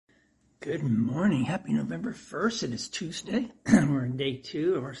Good morning. Happy November 1st. It is Tuesday. We're in day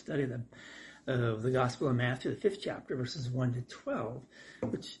 2 of our study of the Gospel of Matthew, the 5th chapter, verses 1 to 12,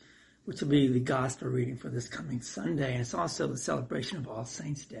 which will be the Gospel reading for this coming Sunday. And it's also the celebration of All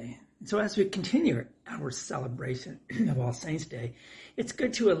Saints' Day. And so as we continue our celebration of All Saints' Day, it's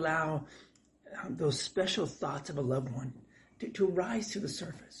good to allow those special thoughts of a loved one to rise to the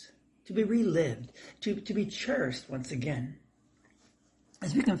surface, to be relived, to be cherished once again.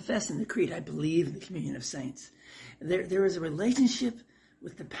 As we confess in the Creed, I believe in the communion of saints. There is a relationship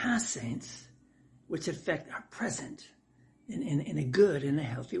with the past saints which affect our present in a good and a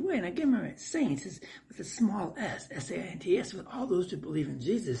healthy way. And again, remember, saints is with a small s, S-A-I-N-T-S, with all those who believe in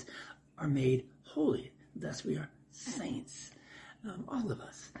Jesus are made holy. Thus we are saints, all of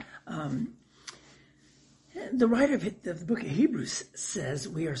us. The writer of the book of Hebrews says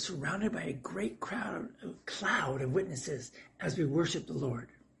we are surrounded by a great cloud of witnesses as we worship the Lord.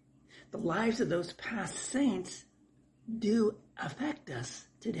 The lives of those past saints do affect us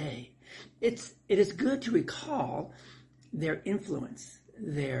today. It is good to recall their influence,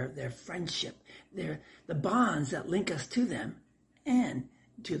 their friendship, the bonds that link us to them and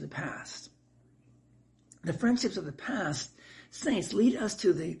to the past. The friendships of the past saints lead us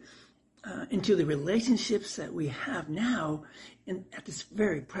to into the relationships that we have now at this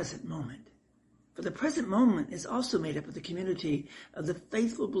very present moment. For the present moment is also made up of the community of the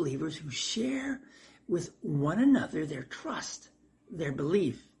faithful believers who share with one another their trust, their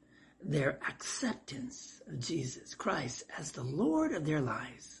belief, their acceptance of Jesus Christ as the Lord of their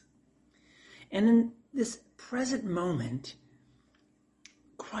lives. And in this present moment,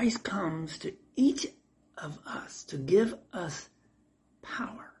 Christ comes to each of us to give us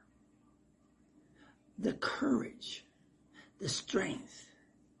power, the courage, the strength,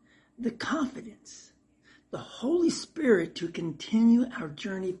 the confidence, the Holy Spirit to continue our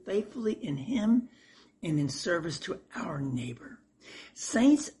journey faithfully in Him and in service to our neighbor.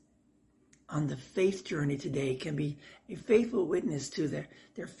 Saints on the faith journey today can be a faithful witness to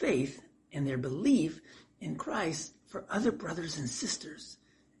their faith and their belief in Christ for other brothers and sisters.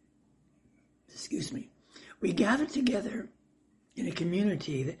 We gather together in a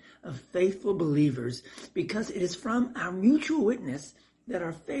community of faithful believers because it is from our mutual witness that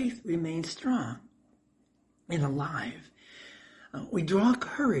our faith remains strong and alive. We draw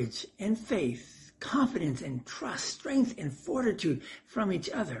courage and faith, confidence and trust, strength and fortitude from each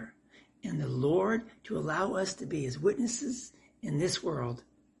other in the Lord to allow us to be His witnesses in this world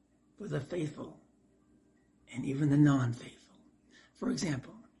for the faithful and even the non-faithful. For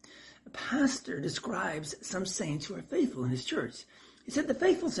example, a pastor describes some saints who are faithful in his church. He said the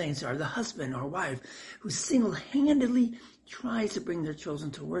faithful saints are the husband or wife who single-handedly tries to bring their children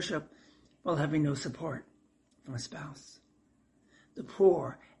to worship while having no support from a spouse. The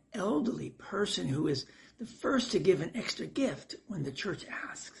poor, elderly person who is the first to give an extra gift when the church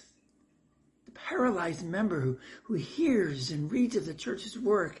asks. The paralyzed member who hears and reads of the church's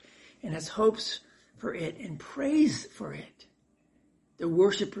work and has hopes for it and prays for it. The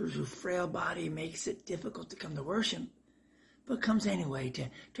worshipers whose frail body makes it difficult to come to worship, but comes anyway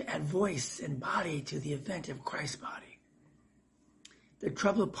to add voice and body to the event of Christ's body. The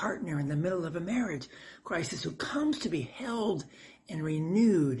troubled partner in the middle of a marriage crisis who comes to be held and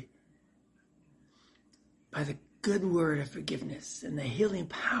renewed by the good word of forgiveness and the healing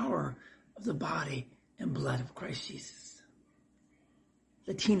power of the body and blood of Christ Jesus.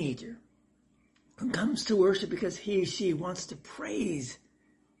 The teenager who comes to worship because he or she wants to praise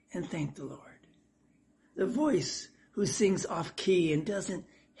and thank the Lord. The voice who sings off key and doesn't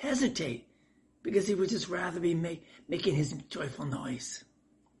hesitate because he would just rather be making his joyful noise.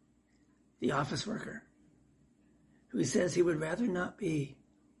 The office worker who says he would rather not be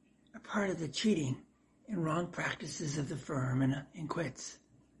a part of the cheating and wrong practices of the firm and quits.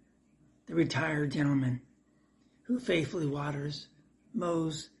 The retired gentleman who faithfully waters,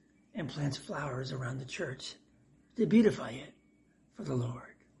 mows, and plants flowers around the church to beautify it for the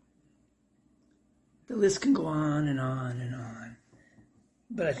Lord. The list can go on and on and on.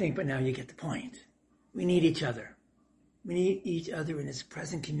 But I think by now you get the point. We need each other. We need each other in this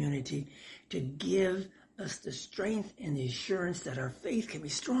present community to give us the strength and the assurance that our faith can be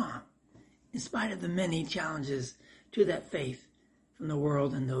strong in spite of the many challenges to that faith from the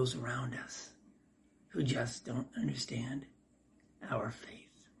world and those around us who just don't understand our faith.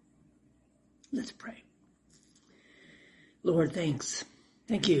 Let's pray. Lord, thanks.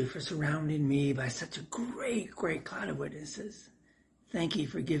 Thank you for surrounding me by such a great cloud of witnesses. Thank you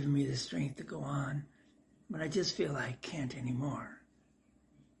for giving me the strength to go on when I just feel I can't anymore.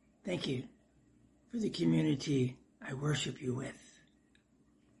 Thank you for the community I worship you with.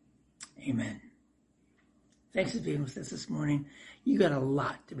 Amen. Thanks for being with us this morning. You got a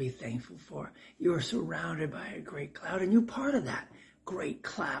lot to be thankful for. You are surrounded by a great cloud, and you're part of that great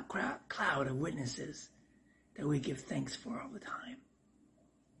cloud of witnesses that we give thanks for all the time.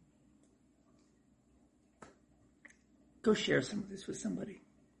 Go share some of this with somebody.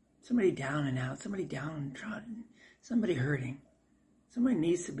 Somebody down and out, somebody downtrodden, somebody hurting. Somebody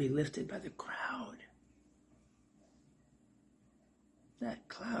needs to be lifted by the crowd. That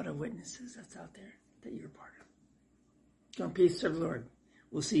cloud of witnesses that's out there that you're a part of. Go in peace, serve the Lord.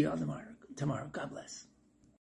 We'll see you all tomorrow. God bless.